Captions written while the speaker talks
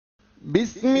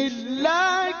بسم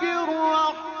الله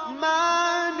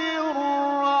الرحمن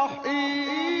الرحيم.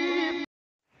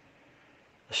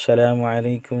 السلام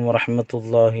عليكم ورحمة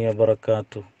الله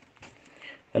وبركاته.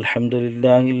 الحمد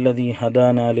لله الذي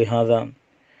هدانا لهذا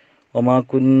وما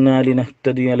كنا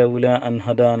لنهتدي لولا أن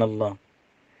هدانا الله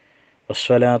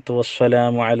والصلاة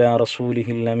والسلام على رسوله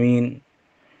الأمين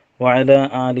وعلى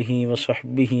آله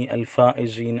وصحبه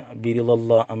الفائزين برضا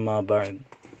الله أما بعد.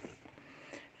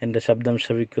 എൻ്റെ ശബ്ദം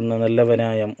ശ്രവിക്കുന്ന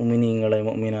നല്ലവനായ മുഅ്മിനീങ്ങളെ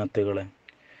മുഅ്മിനാത്തുകളെ,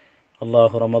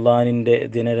 അള്ളാഹു റമദാനിൻ്റെ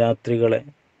ദിനരാത്രികളെ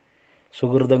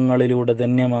സുഹൃതങ്ങളിലൂടെ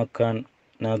ധന്യമാക്കാൻ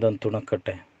നാഥൻ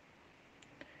തുണക്കട്ടെ.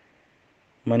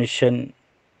 മനുഷ്യൻ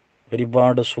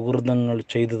ഒരുപാട് സുഹൃതങ്ങൾ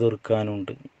ചെയ്തു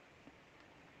തീർക്കാനുണ്ട്.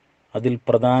 അതിൽ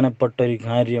പ്രധാനപ്പെട്ടൊരു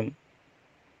കാര്യം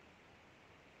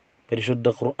പരിശുദ്ധ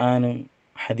ഖുർആനും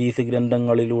ഹദീസ്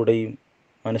ഗ്രന്ഥങ്ങളിലൂടെയും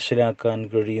മനസ്സിലാക്കാൻ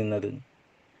കഴിയുന്നത്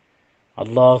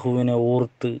അള്ളാഹുവിനെ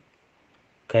ഓർത്ത്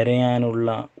കരയാനുള്ള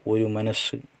ഒരു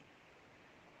മനസ്സ്.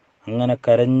 അങ്ങനെ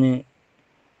കരഞ്ഞ്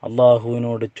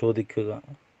അള്ളാഹുവിനോട് ചോദിക്കുക.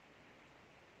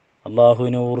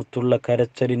 അള്ളാഹുവിനെ ഓർത്തുള്ള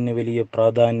കരച്ചലിന് വലിയ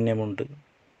പ്രാധാന്യമുണ്ട്.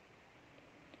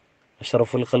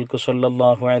 അഷ്റഫുൽ ഖൽഖ്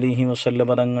സല്ലല്ലാഹു അലൈഹി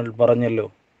വസല്ലം തങ്ങൾ പറഞ്ഞല്ലോ,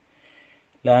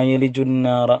 ലാ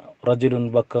യലിജുന്നാറ റജുലുൻ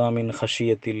ബക്കാ മിൻ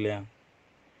ഖശിയത്തില്ലാ.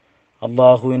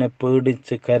 അള്ളാഹുവിനെ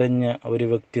പേടിച്ച് കരഞ്ഞ ഒരു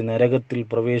വ്യക്തി നരകത്തിൽ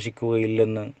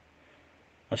പ്രവേശിക്കുകയില്ലെന്ന്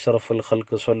അഷ്റഫുൽ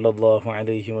ഖൽഖ് സല്ലല്ലാഹു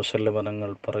അലൈഹി വസല്ലം തങ്ങൾ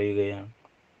പറയുകയാണ്.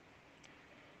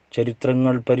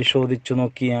 ചരിത്രങ്ങൾ പരിശോധിച്ചു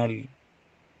നോക്കിയാൽ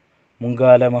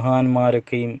മുൻകാല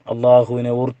മഹാന്മാരൊക്കെയും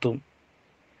അള്ളാഹുവിനെ ഓർത്തും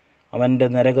അവൻ്റെ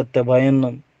നരകത്തെ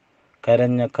ഭയന്നും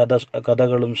കരഞ്ഞ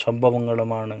കഥകളും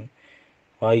സംഭവങ്ങളുമാണ്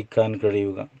വായിക്കാൻ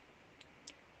കഴിയുക.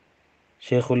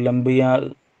 ഷെയ്ഖുൽ അംബിയാ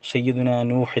സയ്യിദുനാ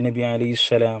നൂഹ് നബി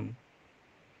അലൈഹിസ്സലാം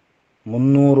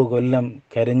 300 കൊല്ലം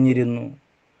കരഞ്ഞിരുന്നു.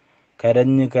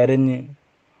 കരഞ്ഞ്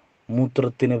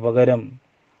മൂത്രത്തിന് പകരം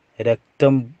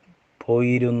രക്തം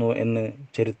പോയിരുന്നു എന്ന്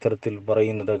ചരിത്രത്തിൽ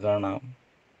പറയുന്നത് കാണാം.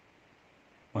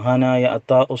 മഹാനായ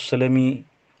അത്താ ഉസ്സലമി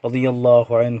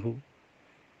റളിയല്ലാഹു അൻഹു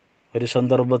ഒരു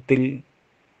സന്ദർഭത്തിൽ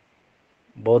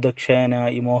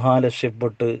ബോധക്ഷയനായി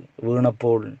മോഹാലസ്യപ്പെട്ട്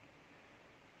വീണപ്പോൾ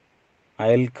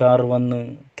അയൽക്കാർ വന്ന്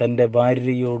തൻ്റെ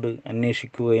ഭാര്യയോട്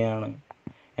അന്വേഷിക്കുകയാണ്,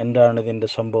 എന്താണ്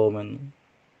ഇതിൻ്റെ സംഭവമെന്ന്.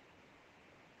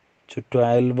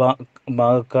 ചുറ്റും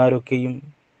ഭാഗക്കാരൊക്കെയും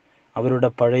അവരുടെ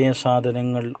പഴയ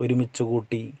സാധനങ്ങൾ ഒരുമിച്ച്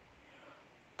കൂട്ടി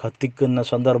കത്തിക്കുന്ന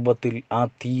സന്ദർഭത്തിൽ ആ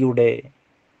തീയുടെ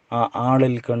ആ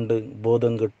ആളിൽ കണ്ട്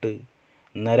ബോധം കെട്ട്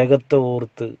നരകത്തെ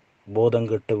ഓർത്ത് ബോധം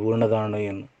കെട്ട് വീണതാണ്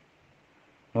എന്ന്.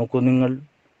 നോക്കൂ നിങ്ങൾ,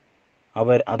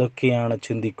 അതൊക്കെയാണ്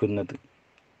ചിന്തിക്കുന്നത്.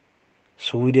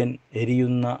 സൂര്യൻ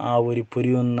എരിയുന്ന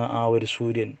പൊരിയുന്ന ആ ഒരു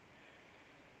സൂര്യൻ,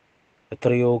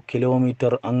 എത്രയോ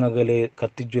കിലോമീറ്റർ അങ്ങകലെ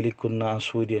കത്തിജ്വലിക്കുന്ന ആ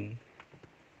സൂര്യൻ,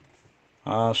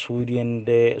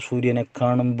 സൂര്യനെ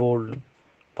കാണുമ്പോൾ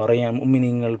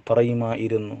മുഅ്മിനീങ്ങൾ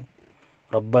പറയുമായിരുന്നു,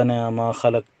 റബ്ബനാ മാ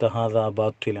ഖലഖ്ത ഹാദാ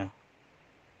ബാത്തില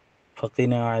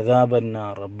ഫഖിനാ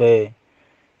അദാബന്നാർ. റബ്ബേ,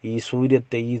 ഈ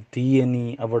തീയെ നീ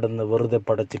അവിടുന്ന് വെറുതെ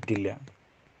പടച്ചിട്ടില്ല,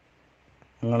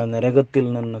 ഞങ്ങളെ നരകത്തിൽ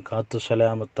നിന്ന് കാത്തു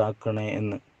സലാമത്താക്കണേ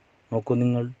എന്ന്. നോക്കൂ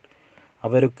നിങ്ങൾ,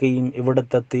 അവരൊക്കെയും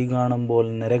ഇവിടുത്തെ തീ കാണുമ്പോൾ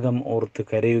നരകം ഓർത്ത്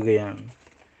കരയുകയാണ്.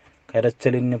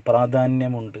 കരച്ചലിന്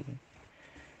പ്രാധാന്യമുണ്ട്.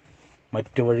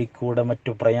 മറ്റു വഴിക്കൂടെ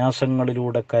മറ്റു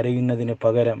പ്രയാസങ്ങളിലൂടെ കരയുന്നതിന്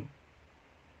പകരം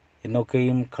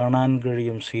എന്നൊക്കെയും കാണാൻ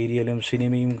കഴിയും, സീരിയലും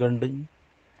സിനിമയും കണ്ട്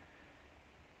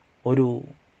ഒരു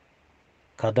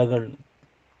കഥകൾ,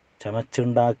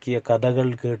 ചമച്ചുണ്ടാക്കിയ കഥകൾ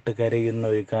കേട്ട് കരയുന്ന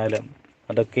ഒരു കാലം.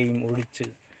 അതൊക്കെയും ഒഴിച്ച്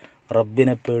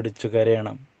റബ്ബിനെ പേടിച്ച്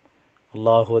കരയണം.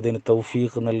 അള്ളാഹു അതിന്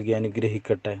തൗഫീഖ് നൽകി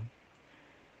അനുഗ്രഹിക്കട്ടെ.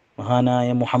 മഹാനായ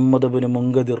മുഹമ്മദ് ഇബ്നു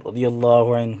മുൻകദിർ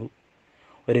റളിയല്ലാഹു അൻഹു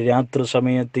ഒരു രാത്രി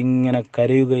സമയത്ത് ഇങ്ങനെ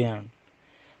കരയുകയാണ്.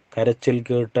 കരച്ചിൽ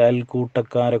കേട്ട്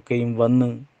അയൽക്കൂട്ടക്കാരൊക്കെയും വന്ന്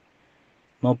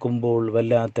നോക്കുമ്പോൾ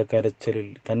വല്ലാത്ത കരച്ചിലിൽ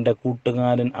തൻ്റെ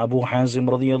കൂട്ടുകാരൻ അബൂ ഹാസിം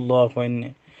റളിയല്ലാഹു അൻഹു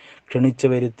ക്ഷണിച്ചു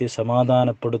വരുത്തി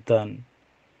സമാധാനപ്പെടുത്താൻ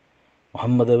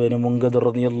മുഹമ്മദ് ഇബ്നു മുൻകദിർ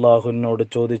റളിയല്ലാഹു അൻഹുവിനോട്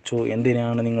ചോദിച്ചു,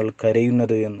 എന്തിനാണ് നിങ്ങൾ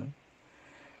കരയുന്നത് എന്ന്.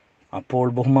 അപ്പോൾ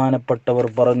ബഹുമാനപ്പെട്ടവർ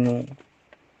പറഞ്ഞു,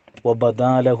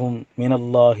 വബദാലഹും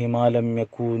മിനല്ലാഹി മാ ലം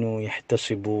യകൂനു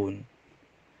യഹ്തസിബൂൻ.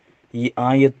 ഈ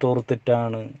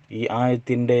ആയത്തോർത്തിട്ടാണ്, ഈ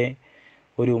ആയത്തിൻ്റെ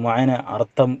ഒരു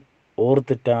അർത്ഥം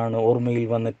ഓർത്തിട്ടാണ്, ഓർമ്മയിൽ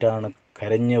വന്നിട്ടാണ്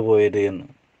കരഞ്ഞു പോയത് എന്ന്.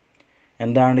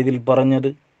 എന്താണ് ഇതിൽ പറഞ്ഞത്?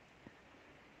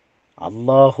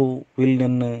 അള്ളാഹുവിൽ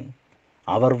നിന്ന്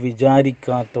അവർ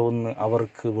വിചാരിക്കാത്ത ഒന്ന്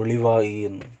അവർക്ക് വെളിവായി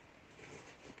എന്ന്.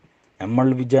 നമ്മൾ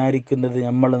വിചാരിക്കുന്നത്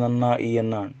നമ്മൾ നന്നായി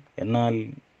എന്നാണ്, എന്നാൽ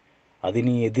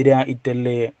അതിന്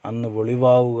എതിരായിട്ടല്ലേ അന്ന്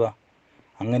വെളിവാവുക.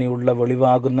 അങ്ങനെയുള്ള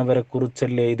വെളിവാകുന്നവരെ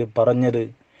കുറിച്ചല്ലേ ഇത് പറഞ്ഞത്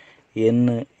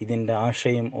എന്ന് ഇതിൻ്റെ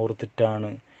ആശയം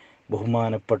ഓർത്തിട്ടാണ്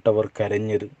ബഹുമാനപ്പെട്ടവർ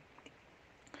കരഞ്ഞത്.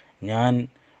 ഞാൻ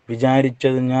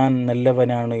വിചാരിച്ചത് ഞാൻ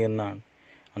നല്ലവനാണ് എന്നാണ്.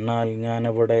 എന്നാൽ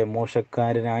ഞാനവിടെ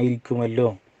മോശക്കാരനായിരിക്കുമല്ലോ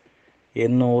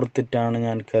എന്നോർത്തിട്ടാണ്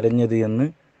ഞാൻ കരഞ്ഞത് എന്ന്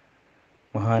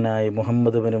മഹാനായ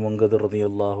മുഹമ്മദ് ബിൻ മുൻകദിർ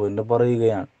റളിയല്ലാഹു അൻഹു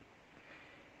പറയുകയാണ്.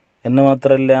 എന്ന്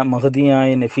മാത്രമല്ല, മഹദിയായ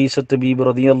നഫീസത്ത് ബീബി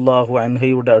റളിയല്ലാഹു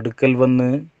അൻഹയുടെ അടുക്കൽ വന്ന്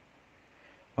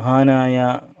മഹാനായ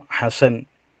ഹസൻ,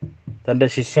 തൻ്റെ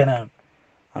ശിഷ്യനാണ്,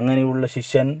 അങ്ങനെയുള്ള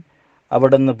ശിഷ്യൻ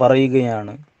അവിടെ നിന്ന്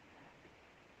പറയുകയാണ്,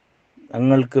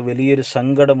 ഞങ്ങൾക്ക് വലിയൊരു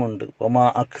സങ്കടമുണ്ട്. ഒമാ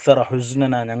അക്സറ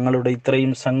ഹുസ്നന, ഞങ്ങളുടെ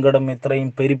ഇത്രയും സങ്കടം, ഇത്രയും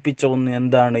പെരുപ്പിച്ച ഒന്ന്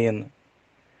എന്താണ് എന്ന്.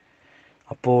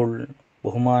 അപ്പോൾ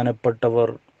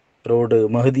ബഹുമാനപ്പെട്ടവരോട്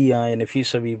മഹദിയായ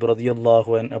നഫീസ ബീബി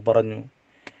റളിയല്ലാഹു അൻഹ പറഞ്ഞു,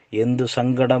 എന്ത്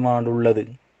സങ്കടമാണുള്ളത്?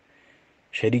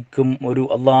 ശരിക്കും ഒരു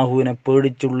അള്ളാഹുവിനെ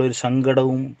പേടിച്ചുള്ളൊരു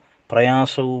സങ്കടവും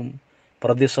പ്രയാസവും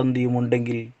പ്രതിസന്ധിയും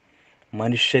ഉണ്ടെങ്കിൽ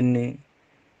മനുഷ്യന്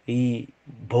ഈ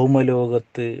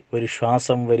ഭൗമലോകത്ത് ഒരു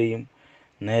ശ്വാസം വരെയും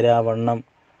നേരാവണ്ണം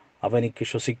അവനിക്ക്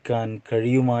ശ്വസിക്കാൻ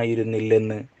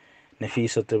കഴിയുമായിരുന്നില്ലെന്ന്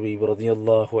നഫീസത്ത് ബീബി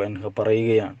റളിയല്ലാഹു അൻഹ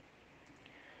പറയുകയാണ്.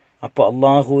 അപ്പോൾ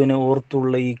അള്ളാഹുവിനെ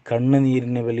ഓർത്തുള്ള ഈ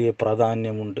കണ്ണുനീരിന് വലിയ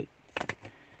പ്രാധാന്യമുണ്ട്.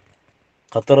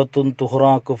 ഖത്തറത്തുൻ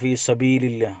തുഹ്റാഖു ഫീ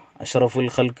സബീലില്ല, അഷ്റഫുൽ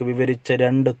ഖൽക്ക് വിവരിച്ച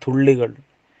 2 തുള്ളികൾ.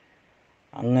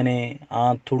 അങ്ങനെ ആ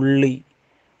തുള്ളി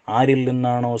ആരിൽ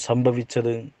നിന്നാണോ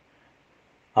സംഭവിച്ചത്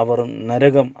അവർ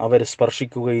നരകം അവരെ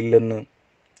സ്പർശിക്കുകയില്ലെന്ന്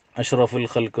അഷ്റഫുൽ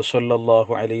ഖൽക്ക്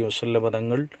സ്വല്ലല്ലാഹു അലൈഹി വസല്ലം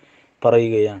തങ്ങൾ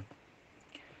പറയുകയാണ്.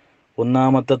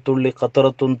 ഒന്നാമത്തെ തുള്ളി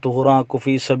ഖത്തറത്തുൻ തുഹ്റാഖു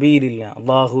ഫീ സബീലില്ല,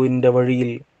 അള്ളാഹുവിൻ്റെ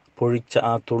വഴിയിൽ പൊഴിച്ച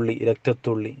ആ തുള്ളി,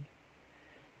 രക്തത്തുള്ളി,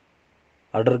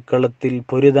 അടർക്കളത്തിൽ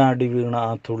പൊരുതാടി വീണ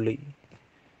ആ തുള്ളി.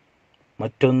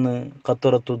 മറ്റൊന്ന്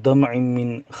ഖത്തറത്തു ദംഇൻ മിൻ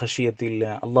ഖശിയത്തില്ല,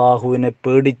 അള്ളാഹുവിനെ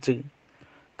പേടിച്ച്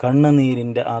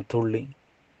കണ്ണുനീരിൻ്റെ ആ തുള്ളി.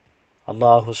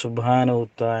 അള്ളാഹു സുബ്ഹാനഹു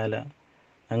തആല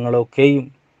ഞങ്ങളൊക്കെയും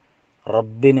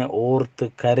റബ്ബിനെ ഓർത്ത്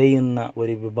കരയുന്ന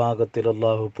ഒരു വിഭാഗത്തിൽ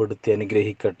അള്ളാഹു പെടുത്തി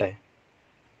അനുഗ്രഹിക്കട്ടെ.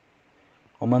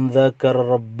 ഒമൻ ദക്കറ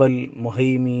റബ്ബൽ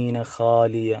മുഹൈമീന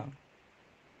ഖാലിയ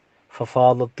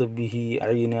ഫഫാദത്ത് ബിഹി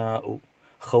ഐനാഉ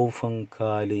ഖൗഫൻ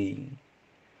കാലി.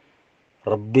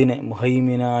 റബ്ബിനെ,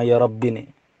 മുഹൈമിനായ റബ്ബിനെ,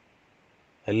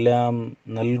 എല്ലാം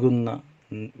നൽകുന്ന,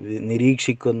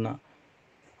 നിരീക്ഷിക്കുന്ന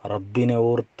റബ്ബിനെ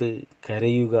ഓർത്ത്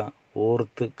കരയുക,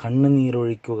 ഓർത്ത്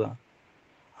കണ്ണുനീരൊഴിക്കുക.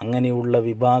 അങ്ങനെയുള്ള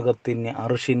വിഭാഗത്തിന്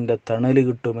അർശിൻ്റെ തണല്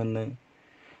കിട്ടുമെന്ന്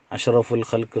അഷ്റഫുൽ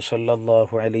ഖൽക്ക്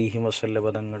സല്ലല്ലാഹു അലൈഹി വസല്ലം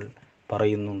തങ്ങൾ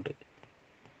പറയുന്നുണ്ട്.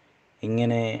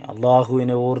 ഇങ്ങനെ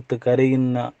അള്ളാഹുവിനെ ഓർത്ത്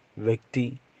കരയുന്ന വ്യക്തി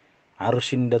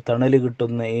അർശിൻ്റെ തണല്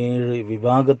കിട്ടുന്ന 7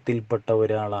 വിഭാഗത്തിൽപ്പെട്ട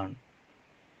ഒരാളാണ്.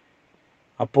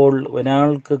 അപ്പോൾ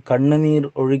ഒരാൾക്ക് കണ്ണുനീർ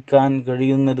ഒഴിക്കാൻ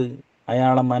കഴിയുന്നത്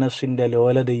അയാളെ മനസ്സിൻ്റെ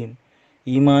ലോലതയും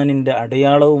ഈമാനിൻ്റെ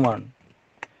അടയാളവുമാണ്.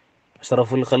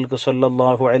 അഷ്റഫുൽ ഖൽക്ക്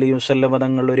സല്ലല്ലാഹു അലൈഹി വസല്ലം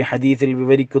തങ്ങൾ ഒരു ഹദീസിൽ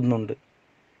വിവരിക്കുന്നുണ്ട്,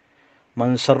 മൻ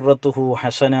സർറത്തുഹു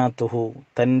ഹസനാത്തുഹു,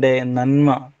 തൻ്റെ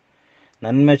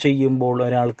നന്മ ചെയ്യുമ്പോൾ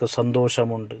ഒരാൾക്ക്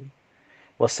സന്തോഷമുണ്ട്.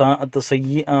 വസാഅത്ത്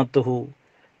സയ്യിആത്തുഹു,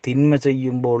 തിന്മ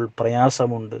ചെയ്യുമ്പോൾ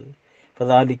പ്രയാസമുണ്ട്.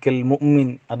 ഫദാലിക്കൽ മുഅ്മിൻ,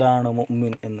 അതാണ്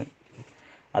മുഅ്മിൻ എന്ന്.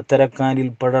 അത്തരക്കാരിൽ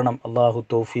പെടണം. അള്ളാഹു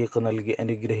തൗഫീഖ് നൽകി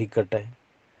അനുഗ്രഹിക്കട്ടെ.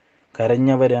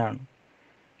 കരഞ്ഞവരാണ്.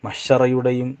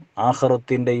 മഹ്ശറയുടെയും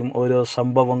ആഖിറത്തിൻ്റെയും ഓരോ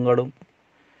സംഭവങ്ങളും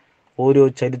ഓരോ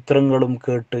ചരിത്രങ്ങളും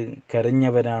കേട്ട്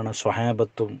കരഞ്ഞവരാണ്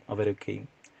സ്വഹാബത്തും അവരൊക്കെയും.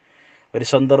 ഒരു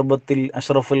സന്ദർഭത്തിൽ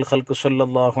അഷ്റഫുൽ ഖൽക്ക്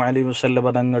സല്ലല്ലാഹു അലൈഹി വസല്ലം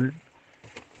തങ്ങൾ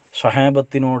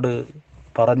സ്വഹാബത്തിനോട്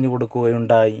പറഞ്ഞു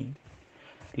കൊടുക്കുകയുണ്ടായി,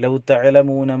 ലൗ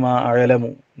തഅലമൂന മാ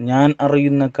അഅലമു, ഞാൻ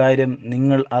അറിയുന്ന കാര്യം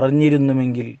നിങ്ങൾ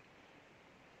അറിഞ്ഞിരുന്നുവെങ്കിൽ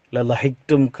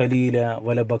ലളഹിക്തും ഖലീല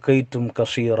വലബകൈതും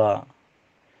കസീറ,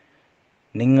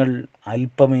 നിങ്ങൾ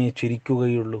അല്പമേ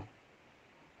ചിരിക്കുകയുള്ളൂ,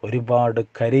 ഒരുപാട്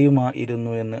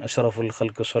കരയുമായിരുന്നു എന്ന് അഷ്റഫുൽ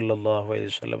ഖൽക്ക് സല്ലല്ലാഹു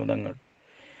അലൈഹി വസല്ലം തങ്ങൾ.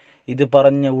 ഇത്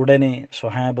പറഞ്ഞ ഉടനെ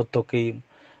സ്വഹാബത്തൊക്കെയും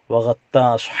വഗത്ത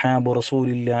അസ്ഹാബു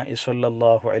റസൂലില്ലാഹി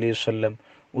സ്വല്ലല്ലാഹു അലൈഹി വസല്ലം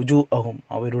ഉജൂഅഹും,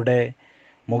 അവരുടെ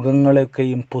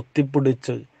മുഖങ്ങളെയൊക്കെയും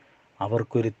പൊത്തിപ്പിടിച്ച്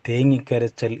അവർക്കൊരു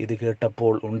തേങ്ങിക്കരച്ചൽ ഇത്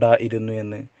കേട്ടപ്പോൾ ഉണ്ടായിരുന്നു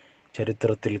എന്ന്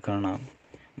ചരിത്രത്തിൽ കാണാം.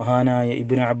 മഹാനായ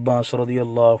ഇബ്നു അബ്ബാസ്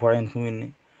റളിയല്ലാഹു അൻഹുവിന്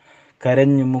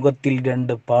കരഞ്ഞ് മുഖത്തിൽ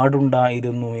 2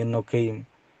 പാടുണ്ടായിരുന്നു എന്നൊക്കെയും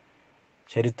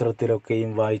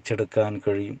ചരിത്രത്തിലൊക്കെയും വായിച്ചെടുക്കാൻ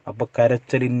കഴിയും. അപ്പോൾ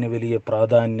കരച്ചലിന് വലിയ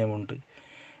പ്രാധാന്യമുണ്ട്.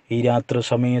 ഈ രാത്രി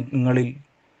സമയങ്ങളിൽ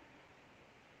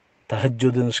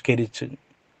തഹജ്ജുദ് നിസ്കരിച്ച്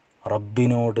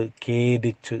റബ്ബിനോട്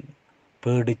ഖേദിച്ച്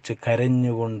പേടിച്ച്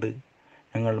കരഞ്ഞുകൊണ്ട്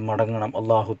ഞങ്ങൾ മടങ്ങണം.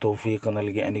 അള്ളാഹു തൗഫീഖ്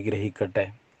നൽകി അനുഗ്രഹിക്കട്ടെ.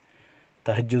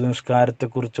 തഹജ്ജുദ്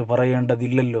നിസ്കാരത്തെക്കുറിച്ച്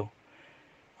പറയേണ്ടതില്ലല്ലോ.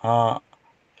 ആ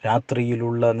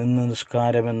രാത്രിയിലുള്ള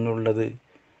നിസ്കാരം എന്നുള്ളത്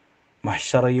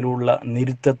മഹ്ശറയിലുള്ള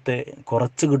നിരുത്തത്തെ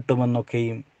കുറച്ച്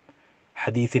കിട്ടുമെന്നൊക്കെയും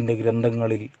ഹദീസിൻ്റെ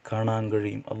ഗ്രന്ഥങ്ങളിൽ കാണാൻ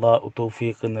കഴിയും. അള്ളാഹു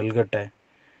തൗഫീഖ് നൽകട്ടെ.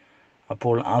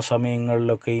 അപ്പോൾ ആ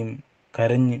സമയങ്ങളിലൊക്കെയും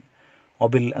കരഞ്ഞ്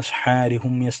വബിൽ അസ്ഹാരി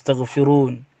ഹും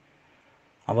യസ്തഗ്ഫിറൂൻ,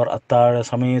 അവർ അത്താഴ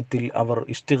സമയത്തിൽ അവർ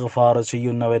ഇസ്തിഗ്ഫാർ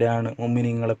ചെയ്യുന്നവരാണ്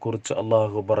മുഅ്മിനീങ്ങളെക്കുറിച്ച്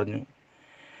അള്ളാഹു പറഞ്ഞു.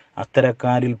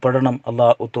 അത്തരക്കാരിൽ പെടണം.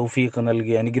 അള്ളാഹു തൗഫീഖ്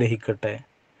നൽകി അനുഗ്രഹിക്കട്ടെ.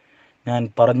 ഞാൻ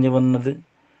പറഞ്ഞു വന്നത്,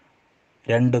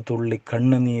 2 തുള്ളി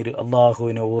കണ്ണുനീര്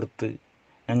അള്ളാഹുവിനെ ഓർത്ത്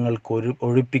ഞങ്ങൾക്ക്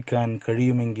ഒഴിപ്പിക്കാൻ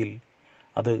കഴിയുമെങ്കിൽ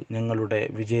അത് ഞങ്ങളുടെ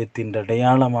വിജയത്തിൻ്റെ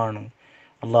അടയാളമാണ്.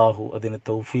 അള്ളാഹു അതിന്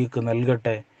തൗഫീഖ്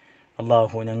നൽകട്ടെ.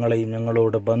 അള്ളാഹു ഞങ്ങളെയും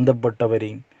ഞങ്ങളോട്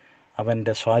ബന്ധപ്പെട്ടവരെയും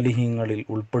അവൻ്റെ സ്വാലിഹീങ്ങളിൽ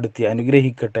ഉൾപ്പെടുത്തി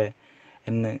അനുഗ്രഹിക്കട്ടെ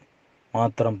എന്ന്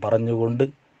മാത്രം പറഞ്ഞുകൊണ്ട്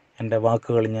എൻ്റെ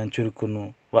വാക്കുകൾ ഞാൻ ചുരുക്കുന്നു.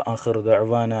 വആഖിറു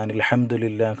ദഅ്വാനാ അനിൽ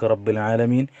ഹംദുലില്ലാഹി റബ്ബിൽ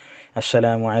ആലമീൻ.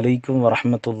 അസ്സലാമു അലൈക്കും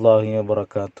വറഹ്മത്തുള്ളാഹി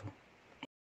വബറകാതുഹു.